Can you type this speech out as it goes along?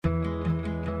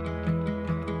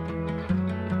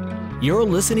You're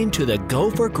listening to the Go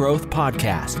for Growth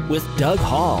podcast with Doug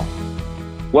Hall.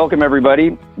 Welcome,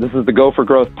 everybody. This is the Go for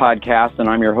Growth podcast, and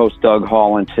I'm your host, Doug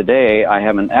Hall. And today I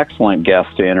have an excellent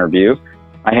guest to interview.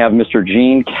 I have Mr.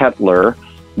 Gene Kettler,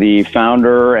 the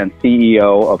founder and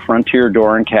CEO of Frontier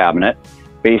Door and Cabinet,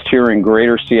 based here in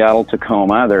Greater Seattle,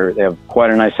 Tacoma. They have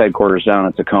quite a nice headquarters down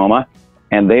in Tacoma,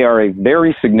 and they are a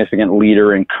very significant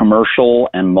leader in commercial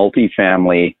and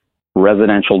multifamily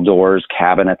residential doors,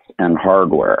 cabinets, and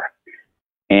hardware.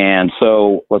 And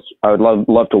so I would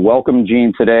love to welcome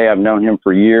Gene today. I've known him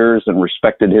for years and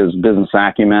respected his business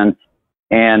acumen.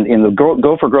 And in the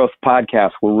Go for Growth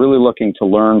podcast, we're really looking to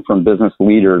learn from business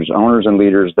leaders, owners and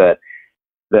leaders that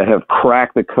have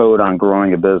cracked the code on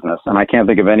growing a business. And I can't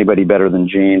think of anybody better than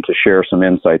Gene to share some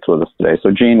insights with us today.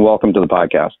 So Gene, welcome to the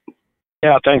podcast.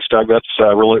 Yeah, thanks, Doug. That's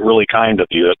really kind of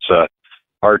you. It's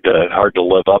hard to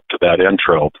live up to that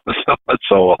intro.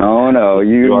 So oh no,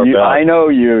 I know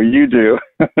you do.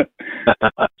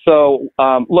 So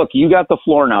look, you got the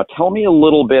floor now. Tell me a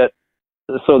little bit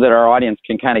so that our audience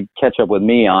can kind of catch up with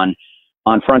me on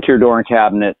Frontier Door and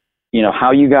Cabinet. You know,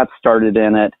 how you got started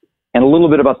in it, and a little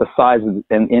bit about the size of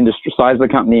the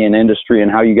company and industry, and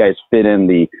how you guys fit in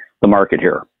the market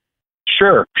here.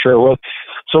 Sure. Well,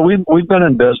 so we've been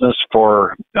in business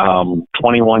for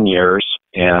 21 years,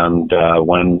 and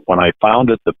when I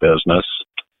founded the business,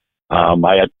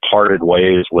 I had parted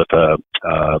ways with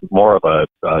more of a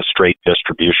straight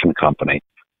distribution company,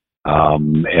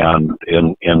 and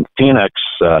in Phoenix,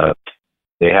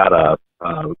 they had a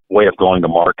way of going to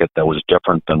market that was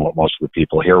different than what most of the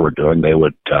people here were doing. They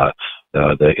would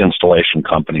the installation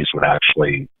companies would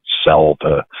actually sell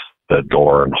the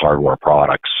door and hardware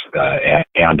products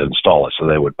and install it. So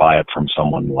they would buy it from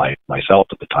someone like myself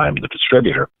at the time, the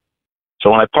distributor. So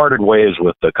when I parted ways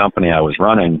with the company I was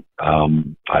running,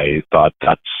 I thought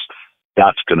that's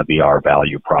going to be our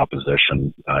value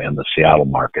proposition in the Seattle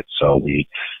market. So we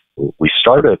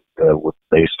started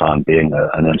based on being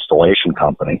an installation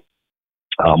company.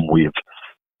 We've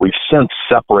since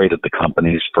separated the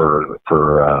companies for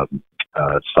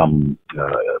some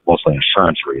mostly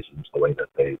insurance reasons. The way that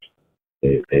they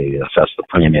assess the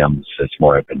premiums, it's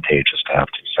more advantageous to have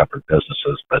two separate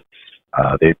businesses, but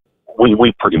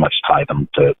we pretty much tie them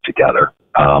together.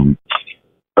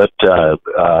 But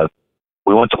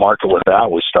we went to market with that.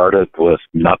 We started with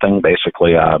nothing,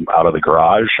 basically out of the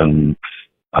garage, and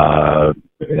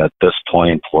at this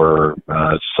point we're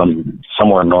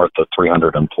somewhere north of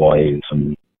 300 employees,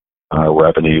 and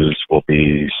revenues will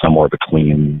be somewhere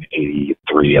between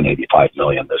 83 and 85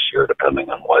 million this year, depending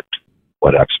on what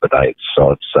expedites.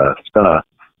 So it's been a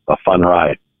fun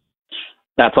ride.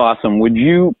 That's awesome. Would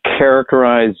you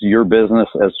characterize your business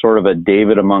as sort of a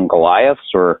David among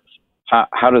Goliaths, or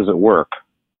how does it work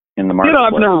in the market?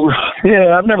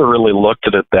 I've never really looked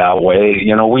at it that way.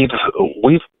 You know,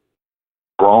 we've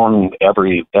grown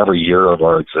every year of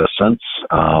our existence.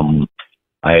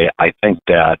 I think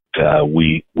that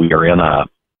we are in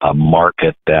a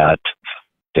market that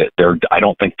I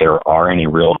don't think there are any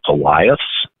real Goliaths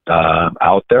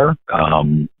out there.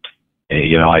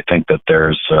 You know, I think that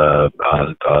there's a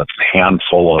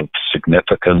handful of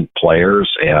significant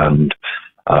players, and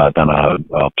then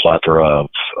a plethora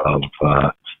of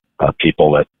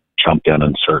people that jump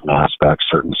in certain aspects,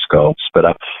 certain scopes. But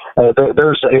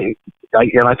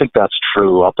and I think that's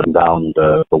true up and down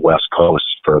the West Coast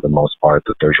for the most part,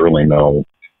 that there's really no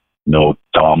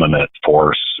dominant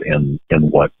force in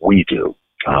what we do.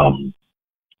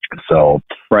 So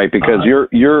right, because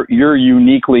you're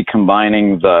uniquely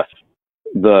combining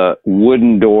the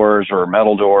wooden doors or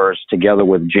metal doors together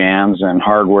with jams and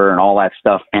hardware and all that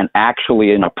stuff, and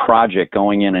actually in a project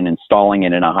going in and installing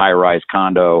it in a high-rise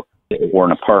condo or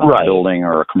an apartment building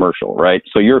or a commercial, right?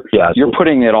 So you're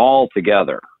putting it all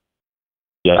together.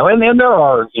 Yeah, and there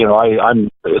are, you know,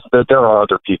 there are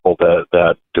other people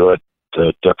that do it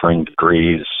to differing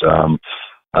degrees. You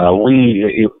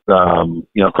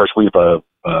know, of course,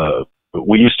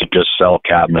 we used to just sell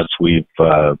cabinets. We've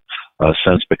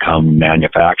since become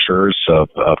manufacturers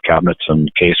of cabinets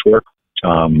and casework.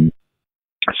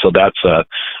 So that's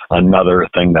another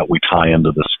thing that we tie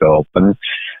into the scope. And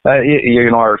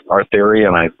you know, our theory,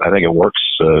 and I think it works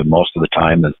most of the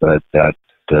time, is that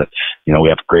you know, we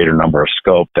have a greater number of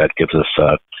scope that gives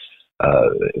us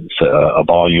a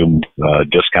volume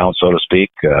discount, so to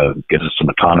speak, gives us some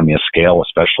economy of scale,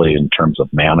 especially in terms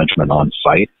of management on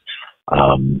site.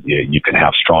 You can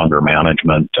have stronger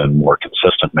management and more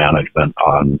consistent management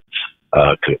on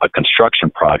a construction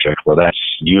project, where that's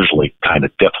usually kind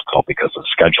of difficult because of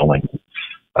scheduling.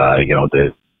 You know,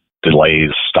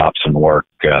 delays, stops in work.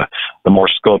 The more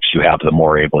scopes you have, the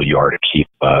more able you are to keep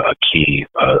a key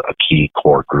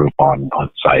core group on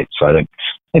site. So I think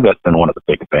that's been one of the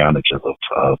big advantages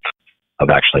of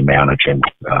actually managing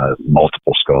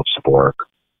multiple scopes of work.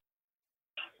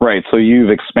 Right. So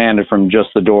you've expanded from just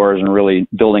the doors and really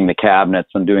building the cabinets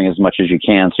and doing as much as you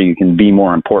can so you can be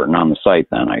more important on the site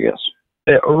then, I guess.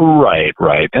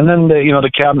 Right. And then the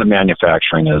cabinet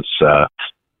manufacturing is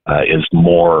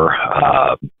more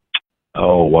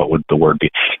what would the word be?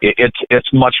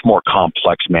 It's much more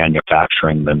complex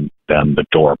manufacturing than the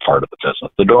door part of the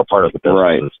business. The door part of the business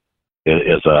right.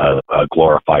 is a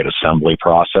glorified assembly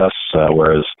process,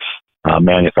 whereas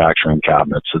manufacturing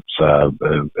cabinets, it's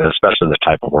especially the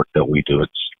type of work that we do.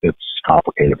 It's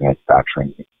complicated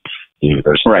manufacturing.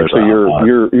 So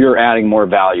you're adding more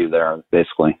value there,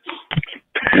 basically.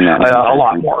 A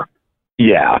lot more.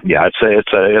 Yeah.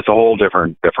 It's a whole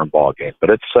different ball game,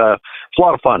 but it's a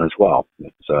lot of fun as well.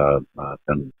 It's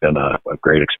been a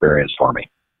great experience for me.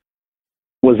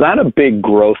 Was that a big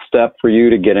growth step for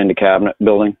you to get into cabinet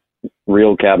building,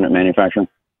 real cabinet manufacturing?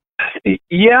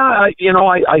 Yeah,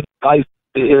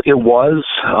 it was.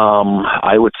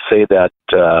 I would say that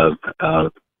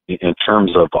in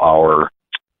terms of our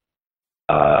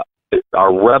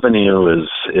revenue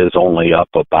is only up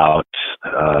about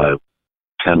 10%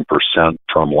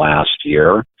 from last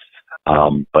year,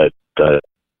 but the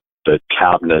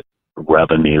cabinet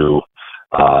revenue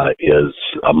is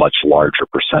a much larger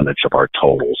percentage of our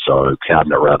total. So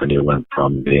cabinet revenue went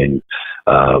from being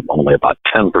only about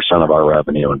 10% of our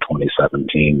revenue in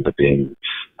 2017 to being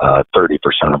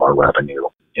 30% of our revenue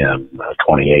in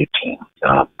 2018.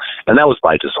 And that was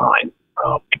by design.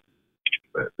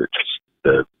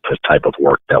 The type of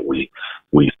work that we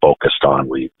focused on.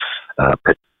 We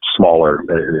picked smaller,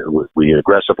 we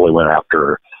aggressively went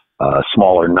after a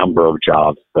smaller number of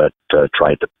jobs, but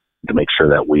tried to make sure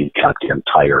that we got the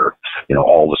entire,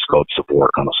 all the scopes of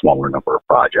work on a smaller number of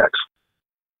projects.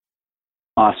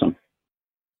 Awesome.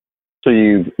 So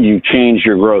you changed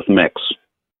your growth mix.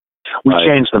 We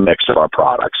changed the mix of our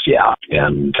products, yeah,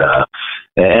 and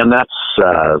that's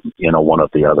one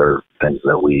of the other things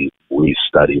that we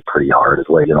study pretty hard is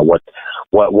what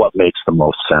makes the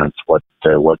most sense, what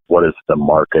is the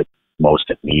market most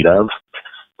in need of,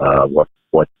 what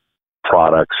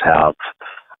products have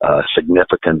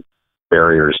significant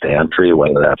barriers to entry,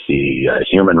 whether that be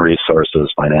human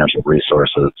resources, financial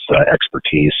resources,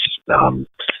 expertise,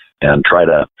 and try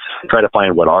to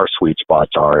find what our sweet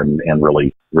spots are and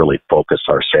really focus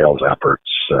our sales efforts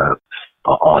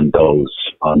on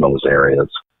those areas.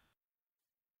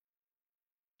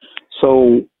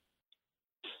 So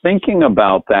thinking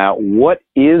about that, what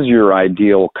is your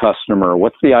ideal customer?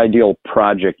 What's the ideal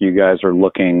project you guys are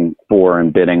looking for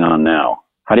and bidding on now?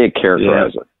 How do you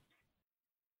characterize it?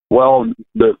 Well,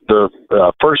 the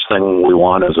first thing we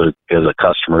want is a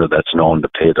customer that's known to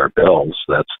pay their bills.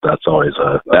 That's always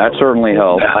that certainly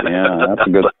helps. Yeah, that's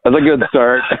a good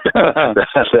start.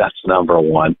 That's number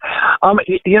one. I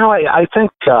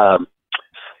think I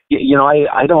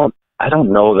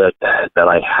don't know that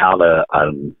I have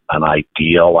an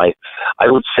ideal. I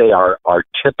would say our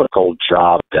typical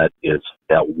job that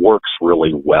works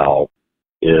really well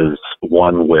is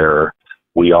one where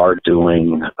we are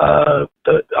doing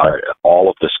all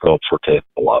of the scopes we're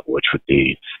capable of, which would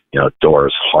be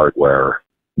doors, hardware,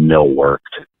 millwork,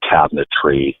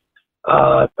 cabinetry,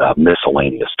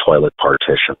 miscellaneous toilet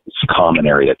partitions, common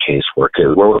area casework,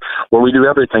 where we do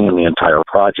everything in the entire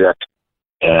project.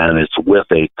 And it's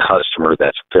with a customer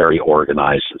that's very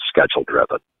organized and schedule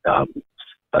driven.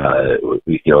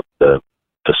 The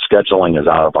scheduling is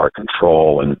out of our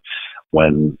control, and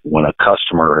when a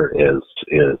customer is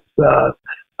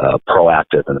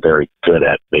proactive and very good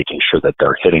at making sure that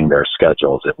they're hitting their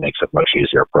schedules, it makes it much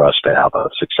easier for us to have a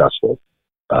successful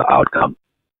outcome.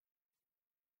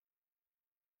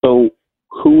 So,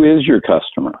 who is your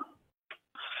customer?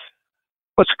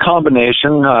 It's a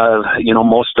combination.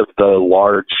 Most of the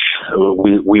large,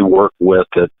 we work with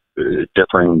at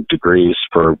differing degrees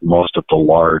for most of the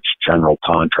large general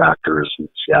contractors in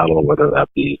Seattle, whether that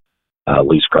be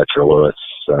Lee Scratcher Lewis,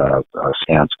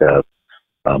 Skanska,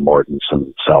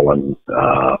 Mortensen, Selland,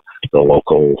 the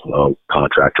local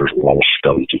contractors, Walsh,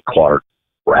 W.G. Clark,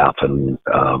 Raffin,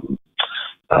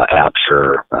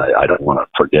 Absher. I don't want to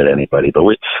forget anybody, but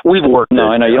we've worked.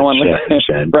 No, I know you don't want to.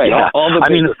 Right. Yeah. All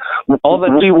the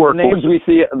names we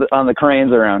see on the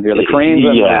cranes around here, the cranes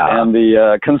and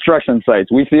the construction sites.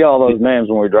 We see all those names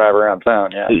when we drive around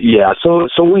town. Yeah. Yeah. So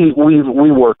we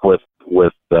work with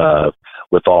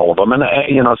all of them, and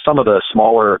some of the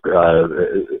smaller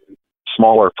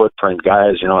footprint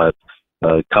guys,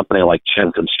 a company like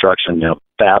Chin Construction,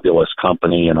 fabulous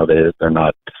company. They're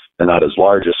not as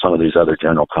large as some of these other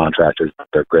general contractors, but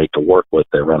they're great to work with.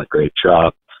 They run a great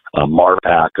job.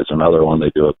 Marpac is another one.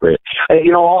 They do a great,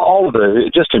 all of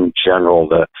just in general,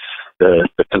 the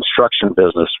construction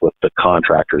business with the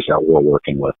contractors that we're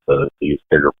working with, these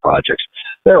bigger projects,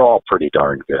 they're all pretty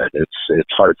darn good.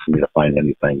 It's hard for me to find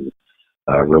anything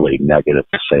really negative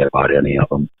to say about any of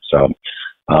them. So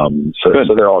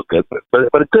they're all good. But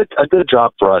a good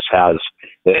job for us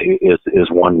is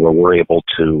one where we're able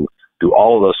to do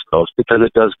all of those scopes, because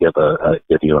it does give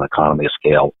you an economy of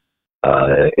scale,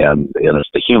 and it's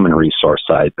the human resource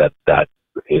side that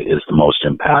is the most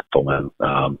impactful.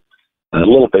 And a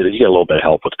little bit, you get a little bit of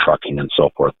help with trucking and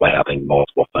so forth by having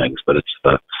multiple things, but it's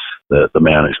the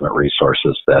management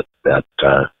resources that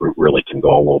really can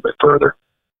go a little bit further.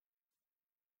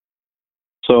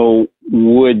 So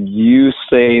would you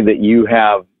say that you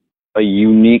have a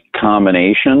unique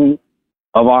combination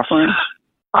of offerings?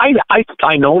 I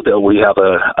know that we have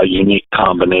a unique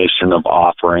combination of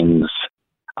offerings,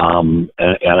 and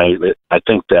I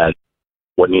think that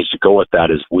what needs to go with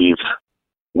that is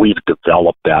we've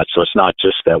developed that. So it's not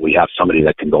just that we have somebody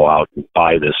that can go out and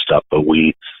buy this stuff, but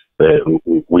we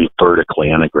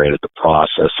vertically integrated the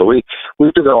process. So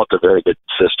we've developed a very good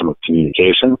system of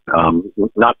communication,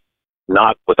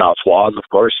 not without flaws, of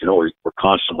course. We're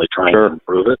constantly trying to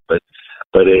improve it, but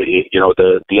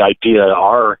the idea,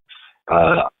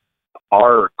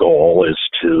 our goal is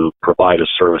to provide a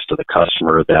service to the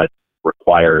customer that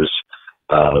requires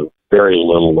very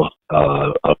little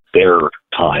of their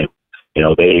time.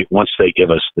 Once they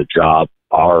give us the job,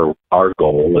 our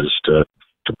goal is to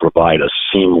provide a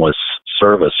seamless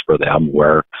service for them,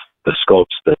 where the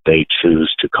scopes that they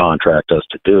choose to contract us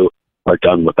to do are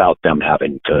done without them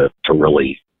having to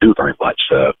really do very much.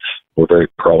 We're very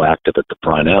proactive at the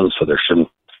front end, so there shouldn't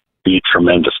be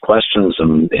tremendous questions,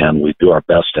 and we do our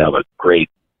best to have a great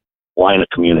line of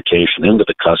communication into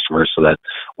the customer, so that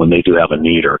when they do have a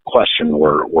need or a question,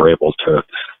 we're able to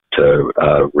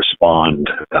respond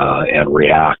and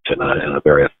react in a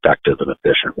very effective and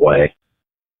efficient way.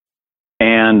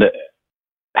 And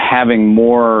having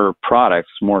more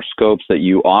products, more scopes that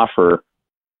you offer,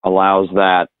 allows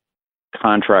that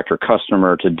contractor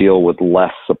customer to deal with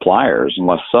less suppliers and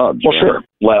less subs. Well, sure,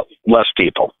 less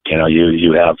people.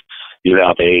 You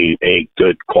have a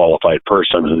good qualified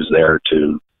person who's there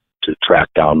to track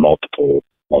down multiple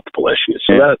issues.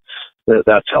 So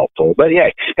that's helpful. But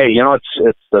hey,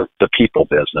 it's the people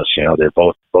business. They're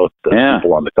both the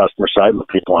people on the customer side and the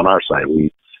people on our side.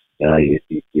 It's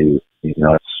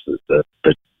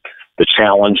the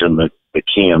challenge and the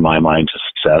key in my mind to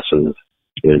success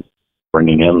is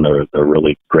bringing in the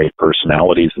really great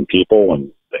personalities and people,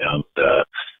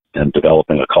 and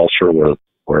developing a culture where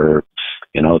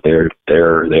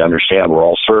they understand we're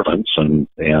all servants, and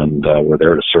we're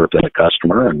there to serve that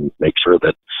customer and make sure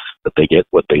that they get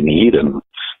what they need, and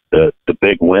the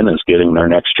big win is getting their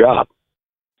next job.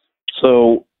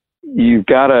 So you've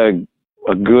got a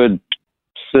good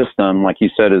system, like you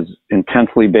said, is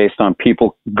intensely based on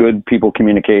good people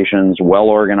communications, well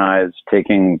organized,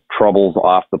 taking troubles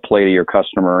off the plate of your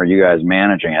customer, you guys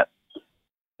managing it.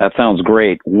 That sounds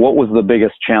great. What was the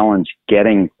biggest challenge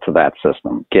getting to that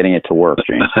system, getting it to work,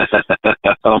 Gene?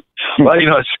 Well,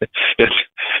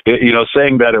 it's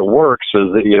saying that it works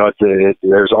is,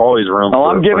 there's always room. Well,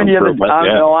 I'm giving you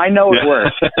I know it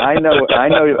works. I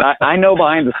know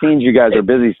behind the scenes you guys are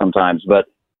busy sometimes, but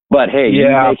hey, you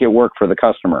make it work for the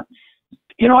customer.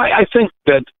 I think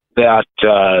that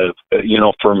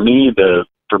for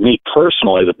me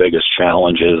personally, the biggest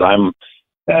challenge is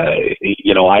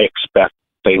I expect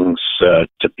things to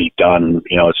be done,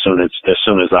 as soon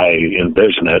as I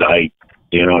envision it.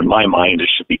 In my mind, it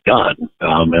should be done.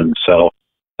 And so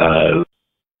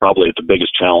probably the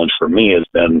biggest challenge for me has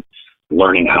been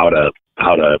learning how to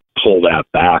pull that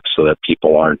back so that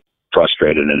people aren't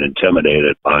frustrated and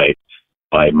intimidated by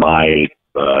my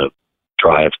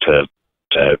drive to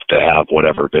have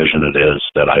whatever vision it is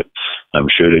that I'm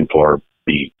shooting for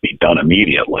be done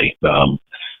immediately.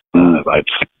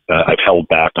 I've held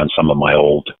back on some of my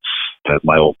old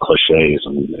cliches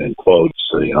and quotes,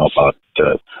 about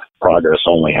progress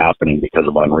only happening because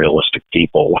of unrealistic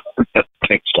people,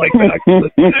 things like that.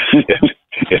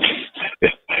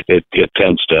 It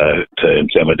tends to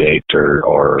intimidate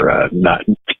or not.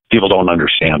 People don't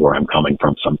understand where I'm coming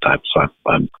from sometimes, so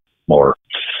I'm more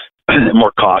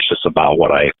cautious about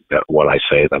what I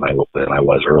say than I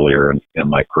was earlier in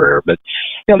my career. But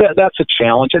that's a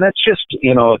challenge, and it's just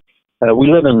we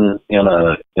live in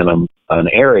an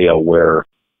area where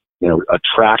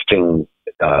attracting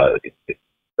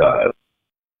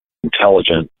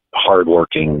intelligent,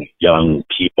 hardworking young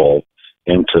people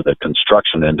into the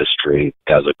construction industry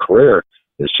as a career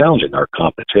is challenging. Our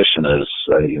competition is,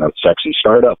 sexy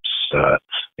startups,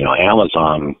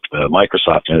 Amazon,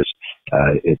 Microsoft.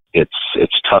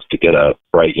 It's tough to get a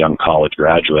bright young college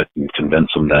graduate and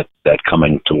convince them that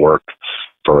coming to work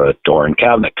for a door and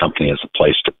cabinet company is a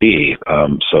place to be.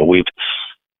 So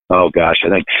I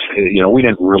think, we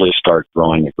didn't really start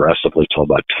growing aggressively till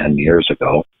about 10 years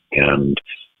ago. And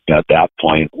at that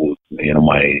point,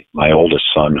 my oldest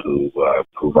son,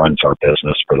 who runs our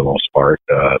business for the most part,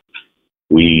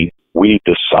 we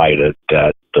decided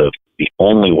that the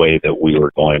only way that we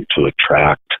were going to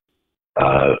attract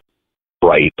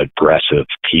bright, aggressive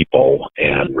people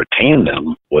and retain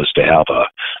them was to have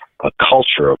a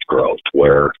culture of growth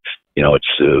where,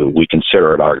 we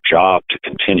consider it our job to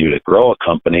continue to grow a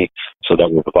company so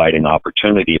that we're providing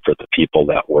opportunity for the people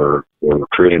that we're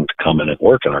recruiting to come in and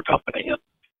work in our company.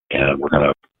 And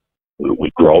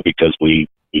we grow because we've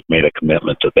made a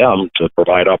commitment to them to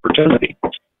provide opportunity.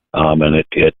 And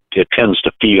it tends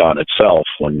to feed on itself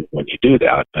when you do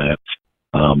that. And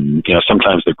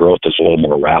sometimes the growth is a little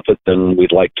more rapid than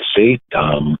we'd like to see.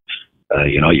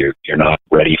 You're not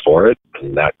ready for it,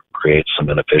 and that creates some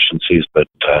inefficiencies. But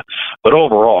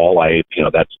overall,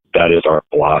 that is our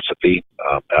philosophy.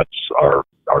 That's our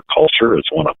culture is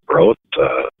one of growth.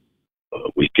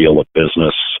 We feel a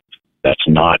business that's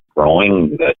not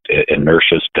growing, that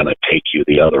inertia is going to take you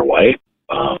the other way.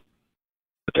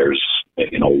 There's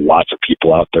lots of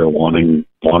people out there wanting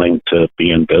to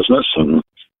be in business, and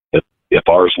if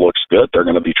ours looks good, they're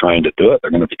going to be trying to do it.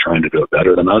 They're going to be trying to do it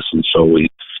better than us, and so we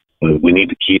need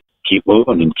to keep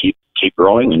moving and keep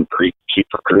growing and keep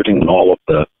recruiting, and all of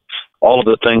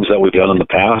the things that we've done in the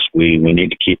past. We need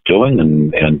to keep doing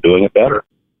and doing it better.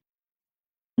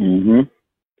 Mm-hmm.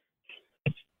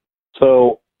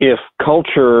 So if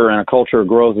culture and a culture of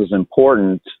growth is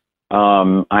important,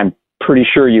 I'm pretty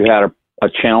sure you had a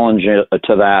challenge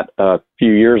to that a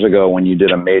few years ago when you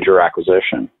did a major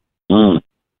acquisition.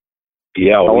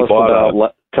 Yeah,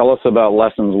 tell us about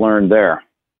lessons learned there.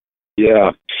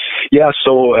 Yeah.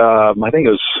 So I think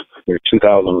it was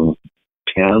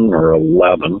 2010 or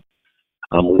 11.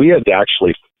 We had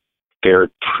actually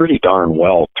fared pretty darn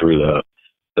well through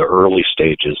the early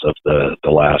stages of the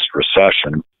last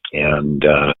recession, and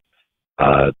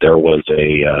there was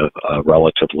a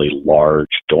relatively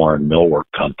large door and millwork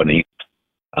company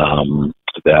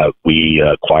that we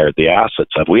acquired the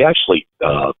assets of. We actually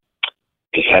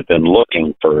had been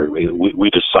looking for. We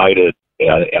decided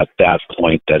at that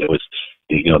point that it was,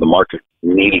 the market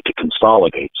needed to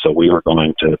consolidate, so we were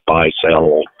going to buy,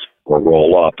 sell, or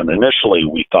roll up. And initially,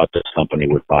 we thought this company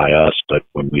would buy us, but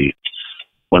when we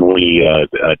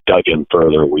dug in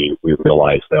further, we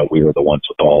realized that we were the ones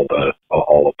with all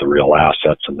of the real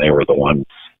assets, and they were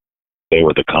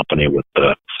the company with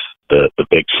the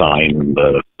big sign,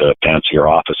 the fancier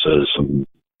offices, and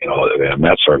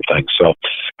that sort of thing. So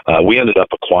we ended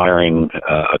up acquiring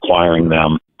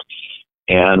them,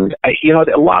 and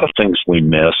a lot of things we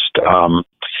missed.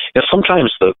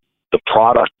 Sometimes the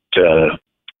product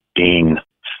being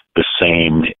the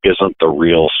same isn't the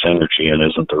real synergy and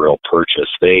isn't the real purchase.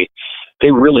 They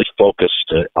really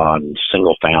focused on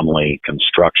single family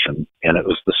construction, and it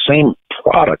was the same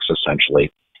products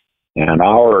essentially. And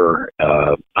our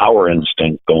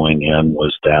instinct going in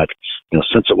was that,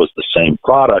 since it was the same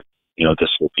product,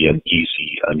 this will be an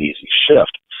easy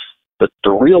shift. But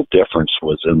the real difference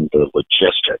was in the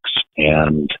logistics,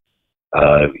 and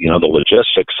the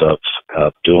logistics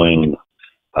of doing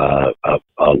a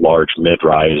large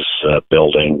mid-rise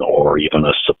building, or even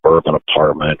a suburban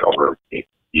apartment, or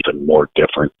even more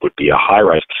different would be a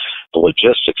high-rise. The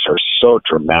logistics are so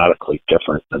dramatically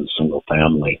different than single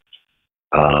family.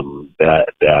 That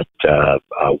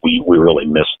we really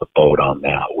missed the boat on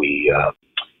that.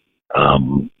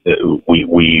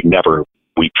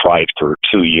 We tried for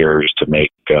 2 years to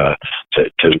make to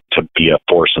be a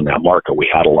force in that market. We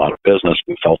had a lot of business.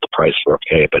 We felt the price were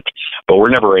okay, but we're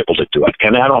never able to do it.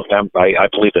 And I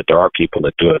believe that there are people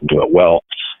that do it and do it well.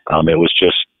 It was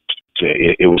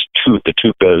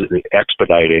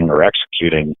expediting or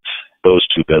executing those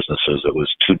two businesses. It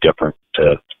was too different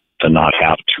to not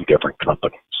have two different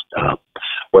companies.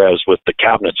 Whereas with the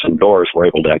cabinets and doors, we're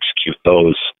able to execute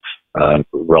those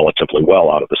relatively well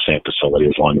out of the same facility,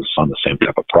 as long as it's on the same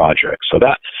type of project. So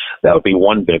that would be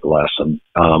one big lesson.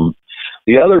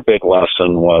 The other big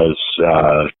lesson was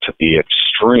to be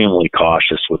extremely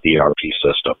cautious with ERP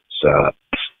systems.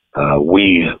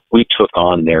 We took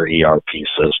on their ERP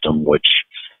system, which,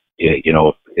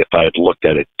 if I had looked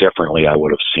at it differently, I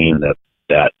would have seen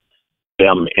that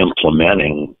them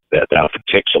implementing that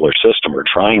particular system, or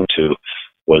trying to,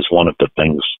 was one of the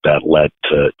things that led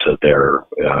to their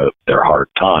hard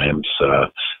times.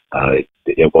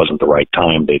 It wasn't the right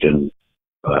time. They didn't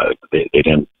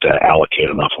allocate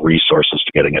enough resources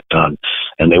to getting it done,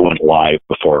 and they went live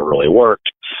before it really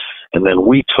worked. And then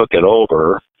we took it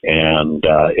over, and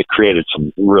it created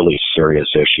some really serious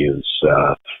issues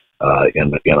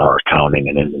in our accounting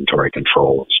and inventory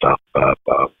control and stuff.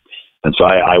 And so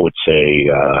I would say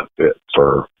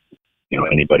for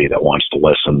anybody that wants to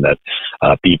listen, that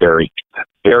be very,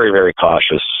 very, very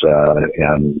cautious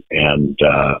and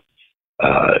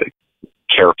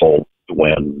careful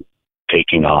when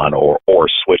taking on or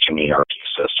switching ERP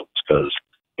systems, because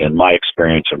in my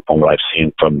experience and from what I've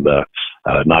seen from the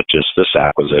not just this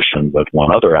acquisition but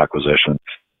one other acquisition,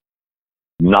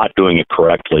 not doing it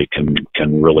correctly can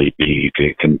really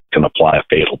can apply a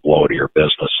fatal blow to your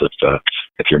business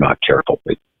if you're not careful.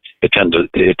 It tends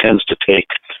to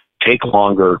take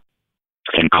longer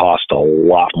and cost a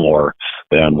lot more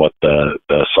than what the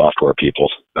software people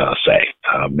say.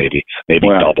 Maybe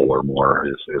double or more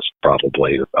is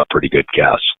probably a pretty good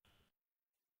guess.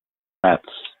 That's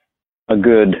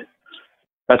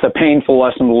a painful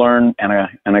lesson to learn,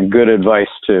 and a good advice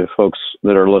to folks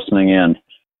that are listening in.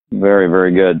 Very,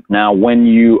 very good. Now, when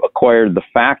you acquired the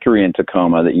factory in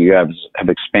Tacoma that you have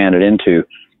expanded into,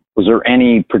 was there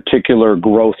any particular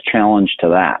growth challenge to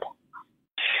that?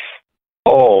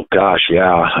 Oh gosh,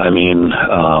 yeah. I mean,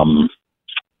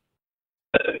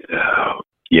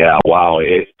 yeah. Wow.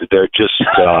 They're just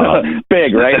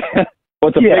big, right?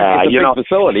 Well, it's a big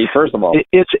facility. First of all,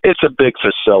 it's a big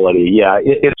facility. Yeah,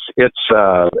 it's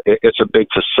a big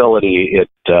facility. It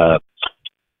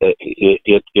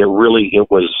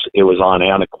was on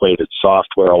antiquated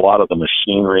software. A lot of the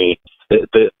machinery, I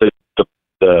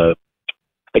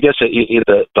guess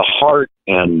the heart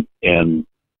and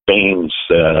veins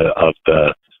of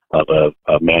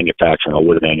a manufacturing, a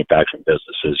wood manufacturing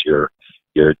business is your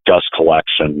dust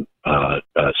collection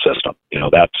system.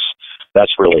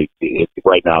 That's really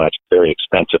right now. That's very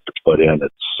expensive to put in.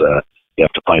 It's you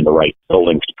have to find the right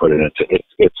buildings to put it in.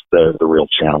 It's the real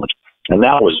challenge. And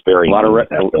that was very a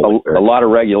lot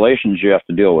of regulations you have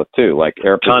to deal with too, like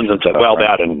air tons and stuff. Well,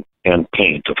 that and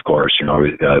paint, of course.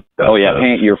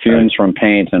 Paint. Your fumes from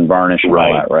paint and varnish. And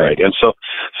right, all that, right. And so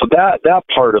that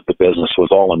part of the business was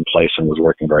all in place and was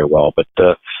working very well. But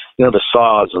the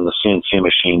saws and the CNC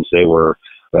machines, they were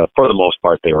for the most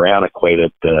part they were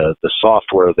antiquated. The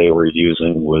software they were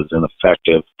using was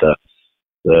ineffective.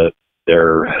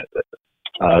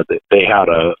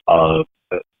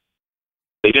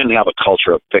 They didn't have a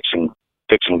culture of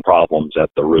fixing problems at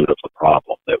the root of the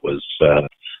problem. It was,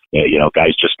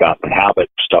 guys just got in the habit.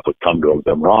 Stuff would come to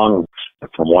them wrong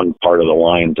from one part of the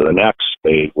line to the next.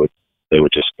 They would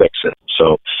just fix it.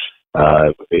 So,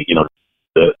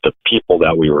 the people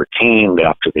that we retained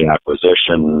after the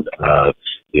acquisition,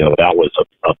 that was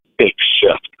a big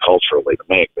shift culturally to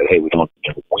make. That hey, we don't.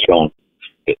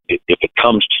 If it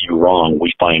comes to you wrong,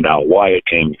 we find out why it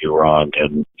came to you wrong,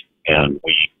 and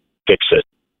we fix it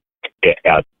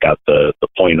at the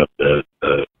point of the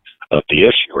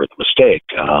issue or the mistake.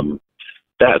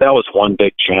 That was one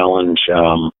big challenge.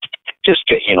 Just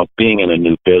being in a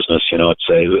new business,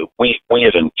 we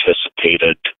had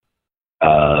anticipated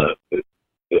a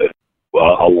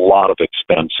lot of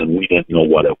expense, and we didn't know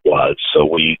what it was. So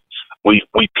we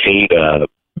paid a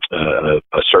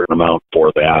certain amount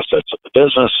for the assets of the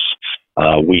business.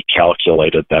 We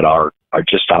calculated that our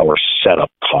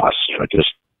setup costs,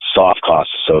 just soft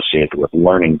costs associated with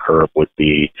learning curve, would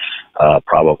be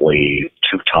probably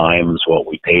 2 times what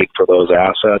we paid for those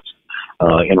assets.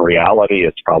 In reality,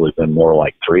 it's probably been more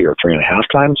like 3 or 3.5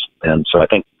 times. And so I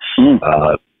think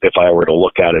if I were to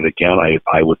look at it again,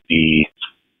 I would be,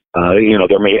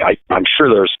 I'm sure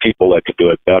there's people that could do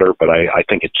it better, but I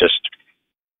think it just,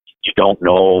 you don't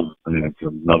know.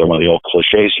 Another one of the old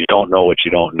cliches, you don't know what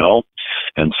you don't know.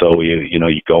 And so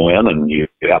you go in and you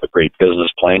have a great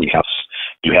business plan.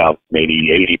 You have maybe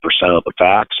 80% of the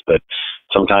facts, but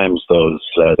sometimes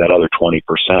that other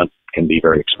 20% can be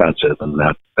very expensive, and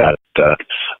that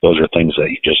those are things that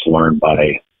you just learn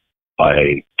by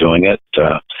doing it.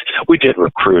 We did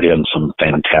recruit in some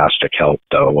fantastic help,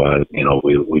 though.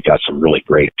 We got some really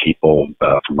great people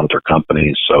from other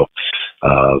companies. So,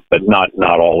 but not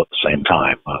all at the same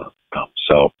time.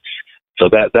 So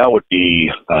that would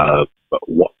be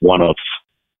one of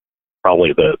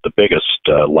probably the biggest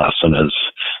lesson is,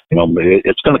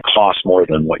 it's going to cost more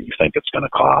than what you think it's going to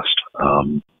cost.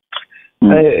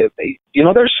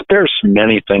 There's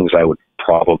many things I would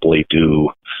probably do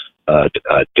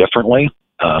differently.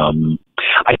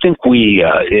 I think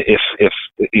if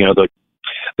you know,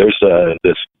 there's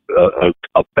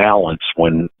a balance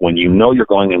when you know you're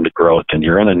going into growth and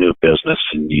you're in a new business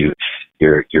and your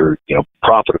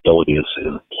profitability is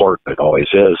important. It always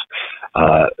is.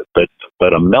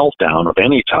 But a meltdown of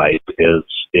any type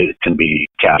it can be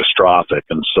catastrophic.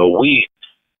 And so we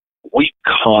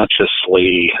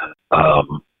consciously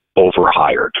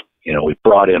overhired. We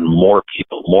brought in more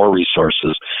people, more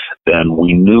resources than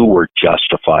we knew were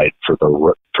justified for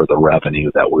the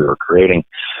revenue that we were creating.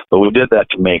 But we did that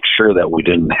to make sure that we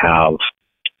didn't have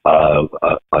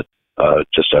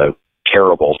just a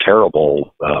terrible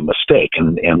mistake,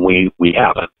 and we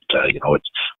haven't.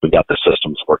 We've got the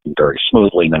systems working very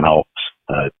smoothly now.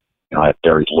 I have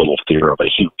very little fear of a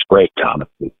huge breakdown.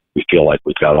 We feel like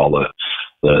we've got all the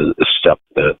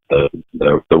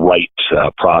right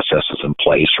processes in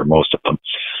place for most of them.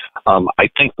 I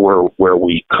think where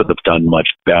we could have done much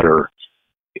better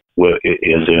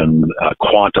is in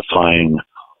quantifying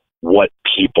what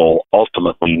people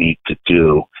ultimately need to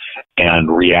do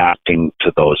and reacting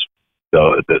to those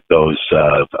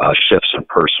shifts in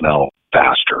personnel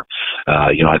faster.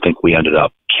 I think we ended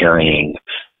up carrying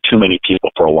too many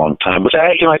people for a long time, which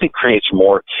I think creates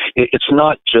more. It's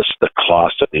not just the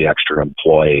cost of the extra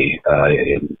employee,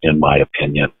 in my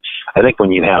opinion. I think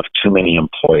when you have too many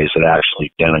employees, it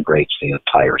actually denigrates the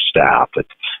entire staff.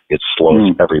 It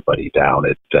slows everybody down.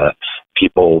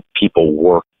 People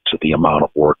work to the amount of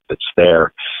work that's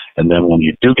there, and then when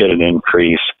you do get an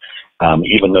increase,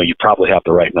 even though you probably have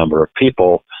the right number of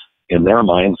people, in their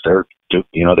minds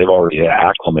they've already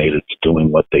acclimated to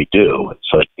doing what they do.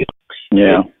 So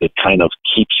it kind of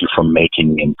keeps you from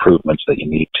making improvements that you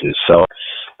need to. So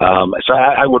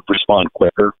I would respond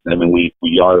quicker. I mean,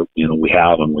 we are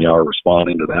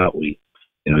responding to that.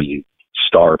 You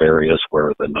starve areas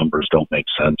where the numbers don't make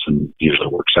sense, and usually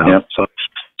works out. Yep. So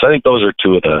I think those are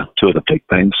two of the big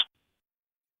things.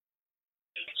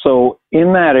 So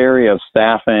in that area of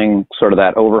staffing, sort of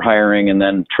that overhiring and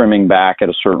then trimming back at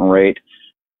a certain rate,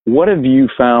 what have you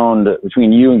found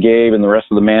between you and Gabe and the rest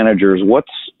of the managers?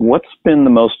 What's been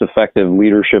the most effective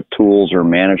leadership tools or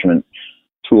management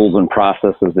tools and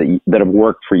processes that have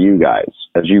worked for you guys?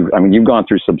 You've gone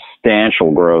through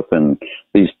substantial growth in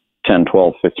these 10,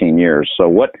 12, 15 years. So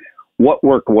what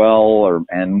worked well,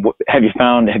 have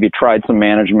you tried some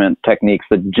management techniques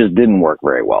that just didn't work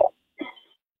very well?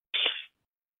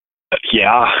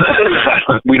 Yeah,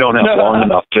 we don't have long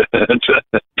enough to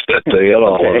hit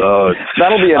all of those.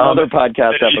 That'll be another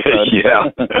podcast episode. Yeah.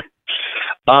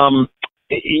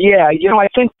 I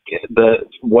think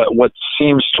what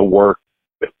seems to work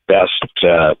best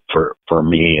for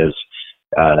me is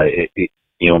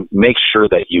make sure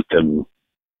that you can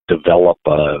develop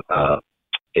a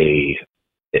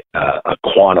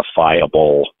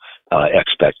quantifiable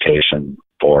expectation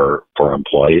for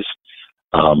employees.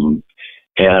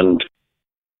 And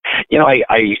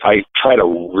I try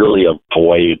to really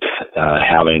avoid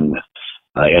having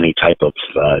any type of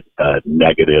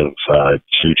negative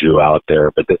juju out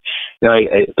there. But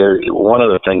one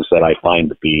of the things that I find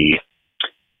to be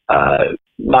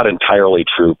not entirely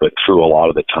true, but true a lot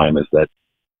of the time, is that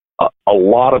a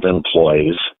lot of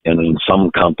employees, and in some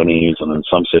companies and in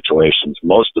some situations,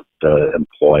 most of the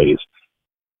employees,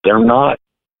 they're not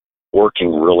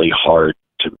working really hard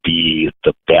to be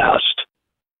the best.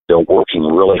 They're working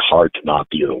really hard to not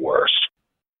be the worst.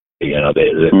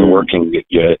 They're working.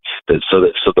 So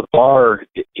the bar.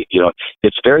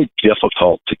 It's very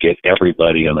difficult to get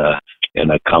everybody in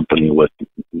a company with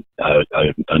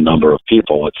a number of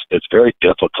people. It's very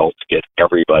difficult to get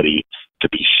everybody to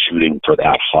be shooting for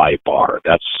that high bar.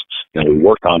 That's we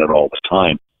work on it all the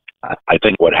time. I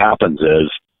think what happens is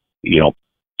your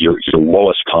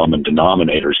lowest common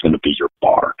denominator is going to be your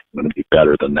bar. It's going to be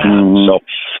better than that. Mm-hmm.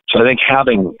 So I think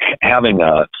having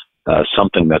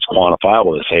something that's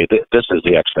quantifiable to say this is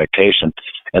the expectation,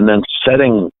 and then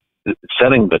setting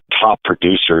the top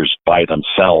producers by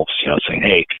themselves, saying,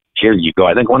 hey, here you go.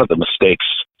 I think one of the mistakes,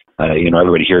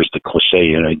 everybody hears the cliche,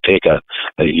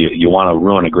 you want to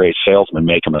ruin a great salesman,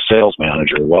 make him a sales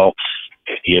manager. Well,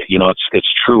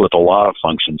 it's true with a lot of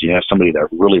functions. You have somebody that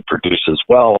really produces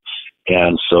well,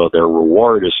 and so their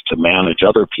reward is to manage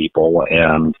other people.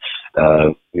 And,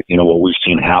 what we've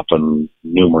seen happen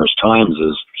numerous times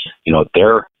is,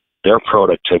 their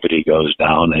productivity goes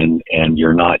down, and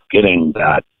you're not getting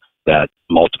that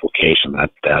multiplication,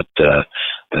 that the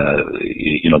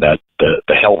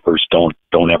helpers don't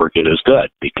ever get as good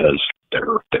because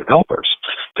they're helpers.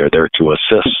 They're there to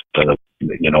assist,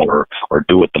 or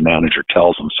do what the manager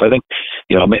tells them. So I think,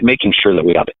 making sure that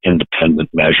we have independent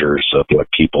measures of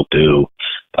what people do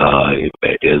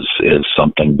is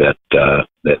something that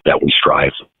we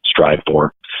strive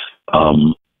for.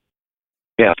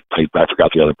 Yeah, I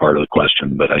forgot the other part of the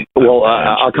question, but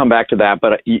I'll come back to that.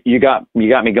 But you got me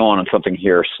going on something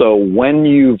here. So when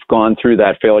you've gone through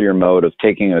that failure mode of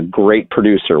taking a great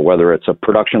producer, whether it's a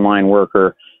production line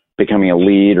worker, becoming a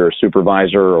lead or a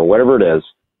supervisor or whatever it is,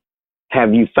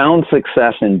 have you found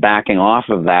success in backing off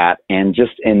of that and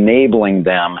just enabling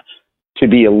them to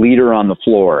be a leader on the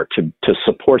floor, to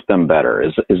support them better?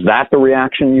 Is that the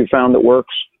reaction you found that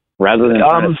works, rather than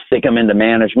trying to stick them into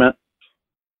management?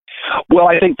 Well,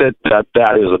 I think that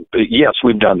is yes,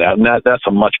 we've done that, and that's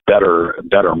a much better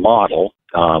model.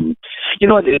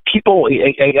 People.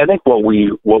 I think what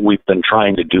we've been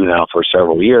trying to do now for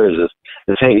several years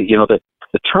is hey,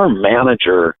 the term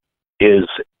manager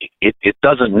it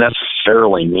doesn't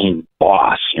necessarily mean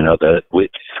boss. That we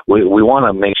want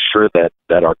to make sure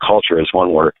that our culture is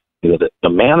one where the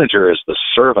manager is the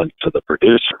servant to the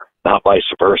producer, not vice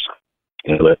versa.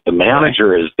 The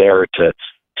manager is there to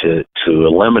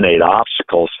eliminate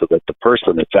obstacles so that the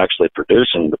person that's actually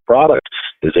producing the product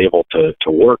is able to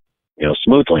work,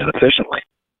 smoothly and efficiently.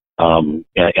 And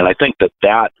I think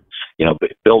that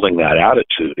building that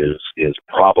attitude is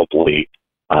probably,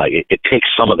 it takes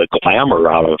some of the glamour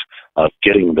out of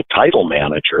getting the title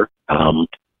manager. And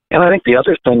I think the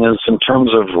other thing is, in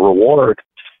terms of reward,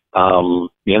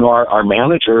 our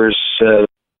managers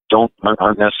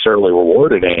aren't necessarily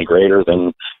rewarded any greater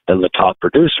than the top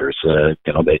producers.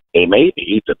 They may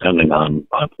be, depending on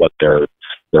what their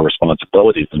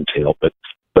responsibilities entail,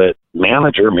 but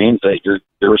manager means that you're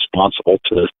responsible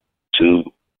to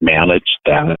manage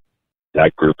that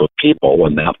group of people,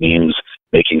 and that means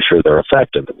making sure they're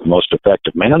effective. The most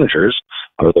effective managers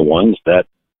are the ones that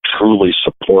truly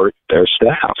support their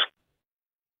staff.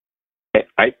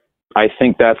 I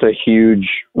think that's a huge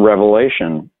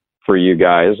revelation for you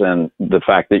guys, and the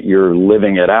fact that you're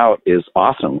living it out is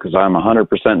awesome, because I'm 100%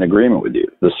 in agreement with you.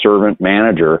 The servant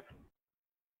manager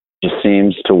just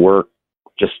seems to work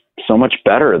just so much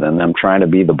better than them trying to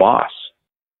be the boss.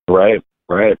 Right.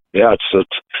 Yeah, it's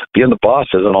being the boss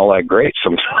isn't all that great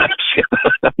sometimes.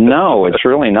 No, it's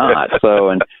really not. So,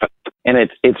 and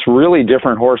it's really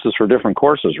different horses for different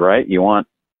courses, right? You want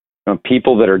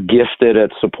people that are gifted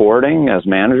at supporting as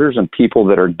managers, and people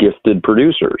that are gifted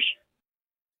producers.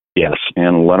 Yes,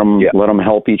 and let them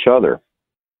help each other.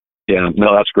 Yeah,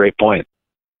 no, that's a great point.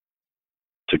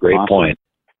 It's a great point.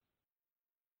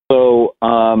 So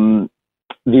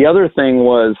the other thing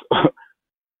was,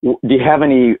 do you have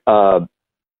any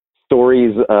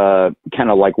stories, kind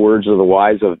of like words to the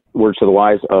wise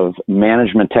of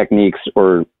management techniques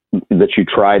or that you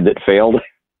tried that failed?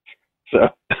 So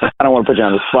I don't want to put you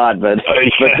on the spot, but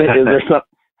is there some?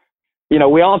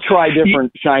 We all try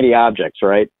different shiny objects,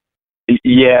 right?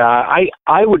 Yeah,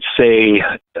 I would say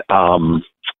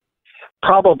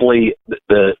probably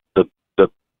the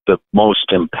most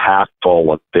impactful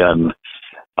have been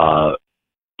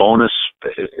bonus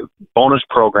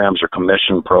programs or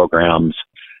commission programs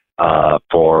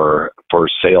for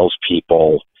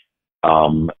salespeople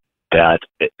that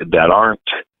aren't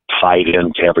tied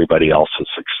into everybody else's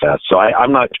success. So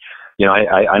I'm not,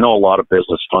 I know a lot of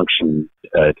businesses function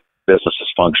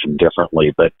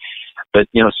differently, but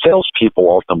salespeople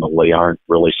ultimately aren't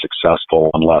really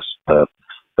successful unless the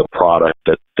product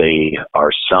that they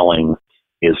are selling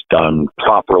is done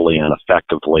properly and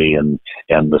effectively, and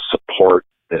the support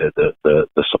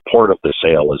the support of the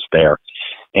sale is there.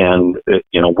 And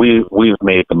we've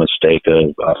made the mistake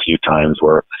a few times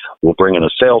where we'll bring in a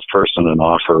salesperson and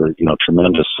offer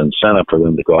tremendous incentive for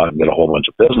them to go out and get a whole bunch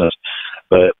of business,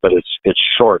 but it's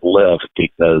short lived,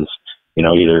 because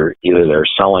either they're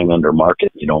selling under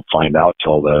market, you don't find out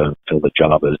till the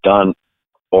job is done,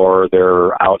 or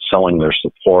they're outselling their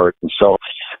support. And so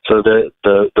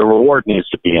the reward needs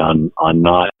to be on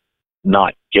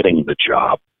not getting the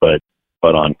job, but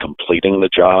on completing the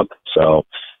job. So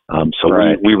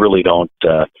right. we really don't,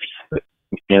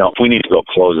 if we need to go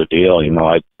close a deal,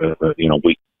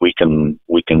 we can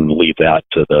leave that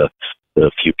to the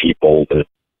few people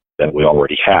that we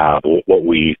already have. What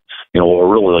we're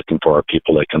really looking for are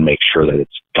people that can make sure that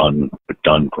it's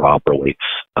done properly.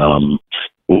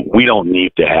 We don't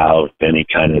need to have any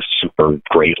kind of super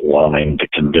great line to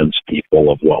convince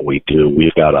people of what we do.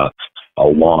 We've got a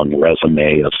long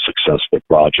resume of successful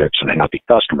projects and happy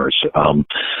customers.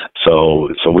 So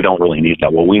we don't really need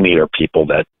that. What we need are people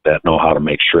that know how to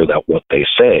make sure that what they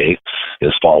say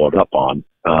is followed up on.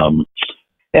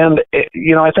 And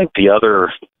I think the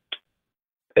other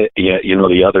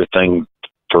thing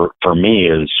for me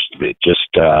is just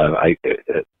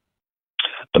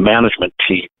the management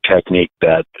technique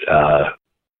that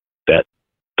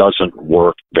doesn't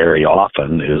work very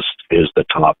often is the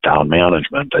top-down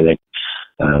management. I think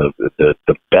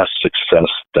the best success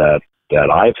that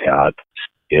I've had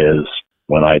is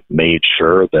when I made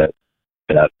sure that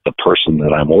the person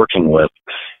that I'm working with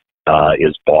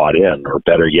is bought in, or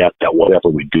better yet, that whatever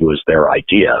we do is their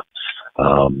idea.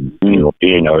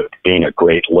 Being a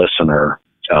great listener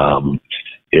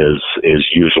is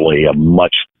usually a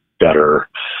much better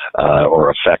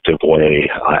or effective way,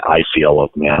 I feel,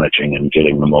 of managing and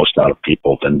getting the most out of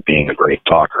people than being a great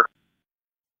talker.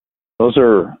 Those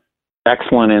are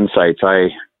excellent insights. I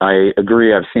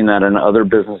agree. I've seen that in other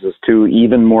businesses too,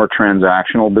 even more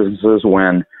transactional businesses.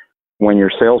 When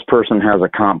your salesperson has a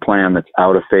comp plan that's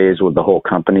out of phase with the whole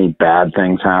company, bad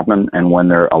things happen. And when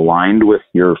they're aligned with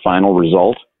your final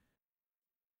result,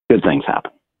 good things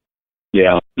happen.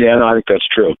 Yeah, no, I think that's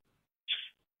true.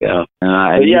 Yeah,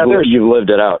 you've lived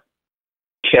it out.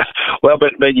 Yeah, well,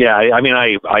 but yeah, I mean,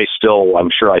 I'm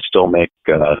sure I still make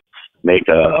a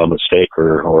mistake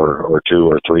or two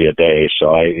or three a day.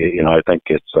 So I think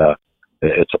it's a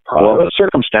problem. Well, the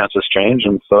circumstances change,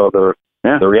 and so the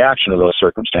reaction to those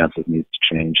circumstances needs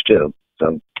to change too.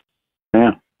 So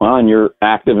yeah, well, and you're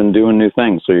active in doing new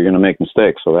things, so you're going to make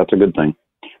mistakes. So that's a good thing.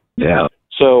 Yeah.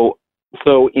 So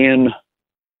in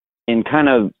kind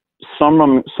of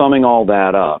summing all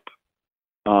that up,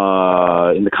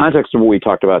 in the context of what we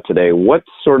talked about today, what's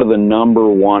sort of the number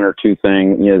one or two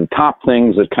thing, the top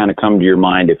things that kind of come to your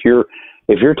mind if you're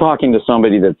talking to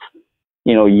somebody that's,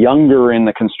 younger in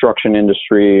the construction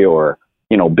industry or,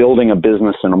 building a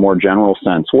business in a more general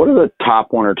sense? What are the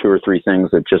top one or two or three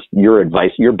things that just your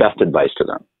best advice to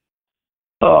them?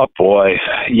 Oh boy.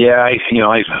 Yeah.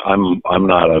 I'm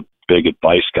not a big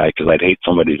advice guy because I'd hate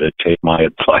somebody to take my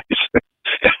advice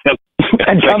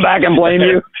and come back and blame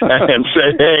you and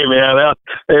say, "Hey, man,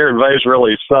 their advice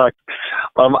really sucked."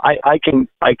 I can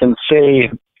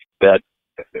say that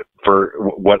for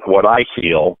what I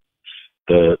feel,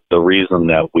 the reason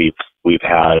that we've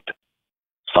had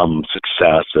some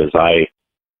success is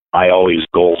I always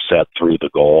goal set through the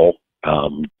goal.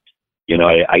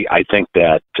 I think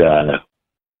that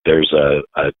there's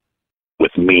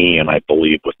with me, and I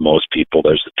believe with most people,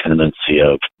 there's a tendency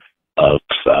of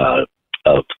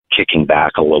kicking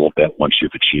back a little bit once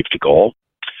you've achieved a goal.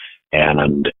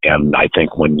 And I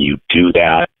think when you do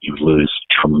that, you lose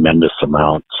tremendous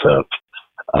amounts of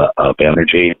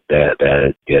energy. That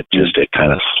it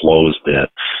kind of slows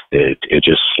it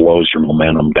just slows your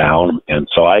momentum down. And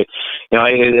so as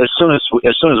soon as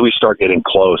we start getting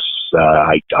close,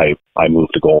 I move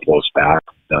the goalpost back.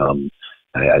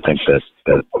 I think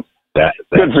that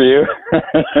good for you.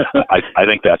 I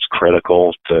think that's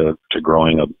critical to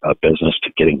growing a business,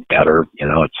 to getting better.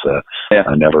 It's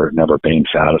a never being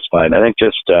satisfied. I think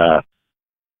just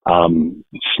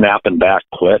snapping back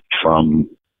quick from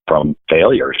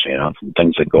failures, from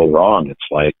things that go wrong.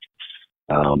 It's like,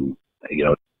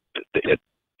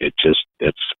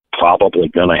 it's probably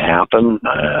going to happen.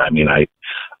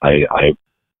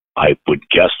 I would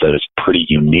guess that it's pretty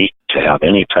unique to have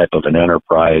any type of an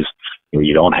enterprise where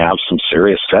you don't have some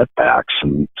serious setbacks,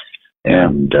 and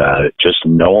just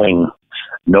knowing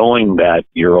that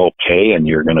you're okay and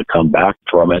you're going to come back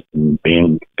from it, and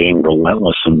being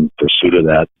relentless in pursuit of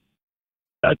that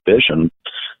vision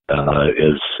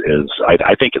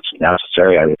I think it's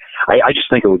necessary. I just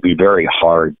think it would be very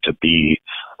hard to be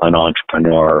an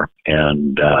entrepreneur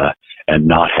and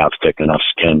not have thick enough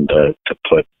skin to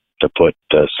put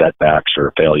setbacks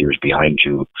or failures behind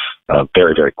you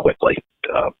very, very quickly.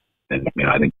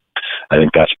 I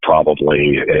think that's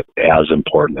probably as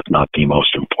important, if not the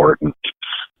most important,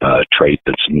 trait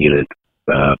that's needed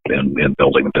in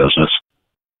building a business.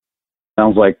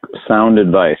 Sounds like sound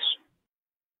advice.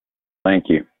 Thank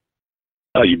you.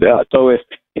 Oh, you bet. So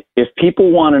if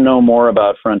people want to know more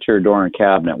about Frontier Door and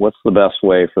Cabinet, what's the best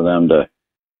way for them to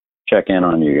check in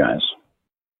on you guys?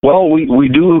 Well, we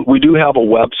do have a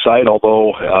website,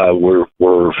 although we're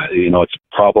it's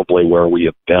probably where we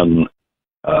have been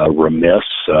remiss.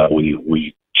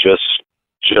 We just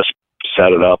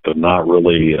set it up, and not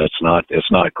really. It's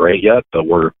not great yet, but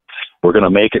we're going to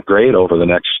make it great over the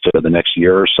next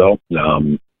year or so.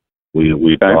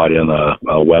 We brought in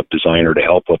a web designer to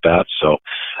help with that. So,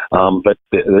 but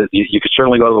you could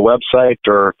certainly go to the website,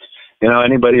 or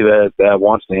anybody that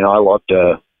wants to. I love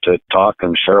to talk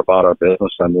and share about our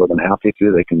business. I'm more than happy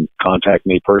to. They can contact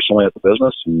me personally at the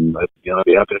business, and I'd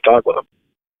be happy to talk with them.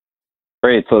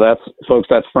 Great. So that's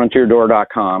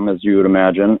frontierdoor.com, as you would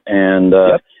imagine, and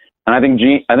yep. And I think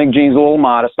Gene's a little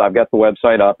modest. I've got the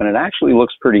website up, and it actually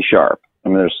looks pretty sharp. I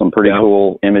mean, there's some pretty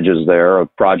cool images there of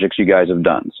projects you guys have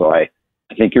done. So I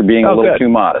think you're being a little too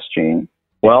modest, Gene.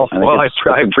 Well, I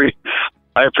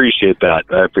appreciate that.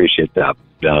 I appreciate that.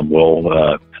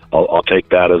 I'll take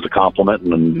that as a compliment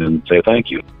and say thank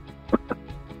you.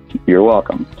 You're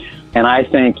welcome. And I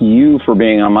thank you for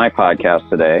being on my podcast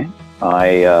today.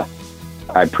 I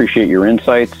appreciate your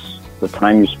insights, the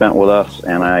time you spent with us,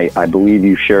 and I believe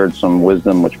you shared some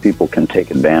wisdom which people can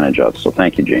take advantage of. So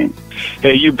thank you, Gene.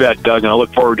 Hey, you bet, Doug, and I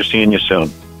look forward to seeing you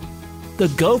soon. The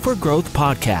Go for Growth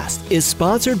podcast is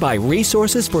sponsored by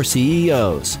Resources for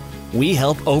CEOs. We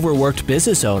help overworked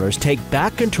business owners take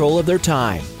back control of their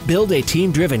time, build a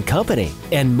team-driven company,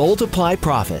 and multiply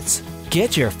profits.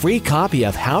 Get your free copy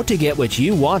of How to Get What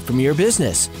You Want from Your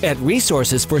Business at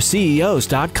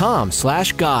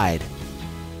resourcesforceos.com/guide.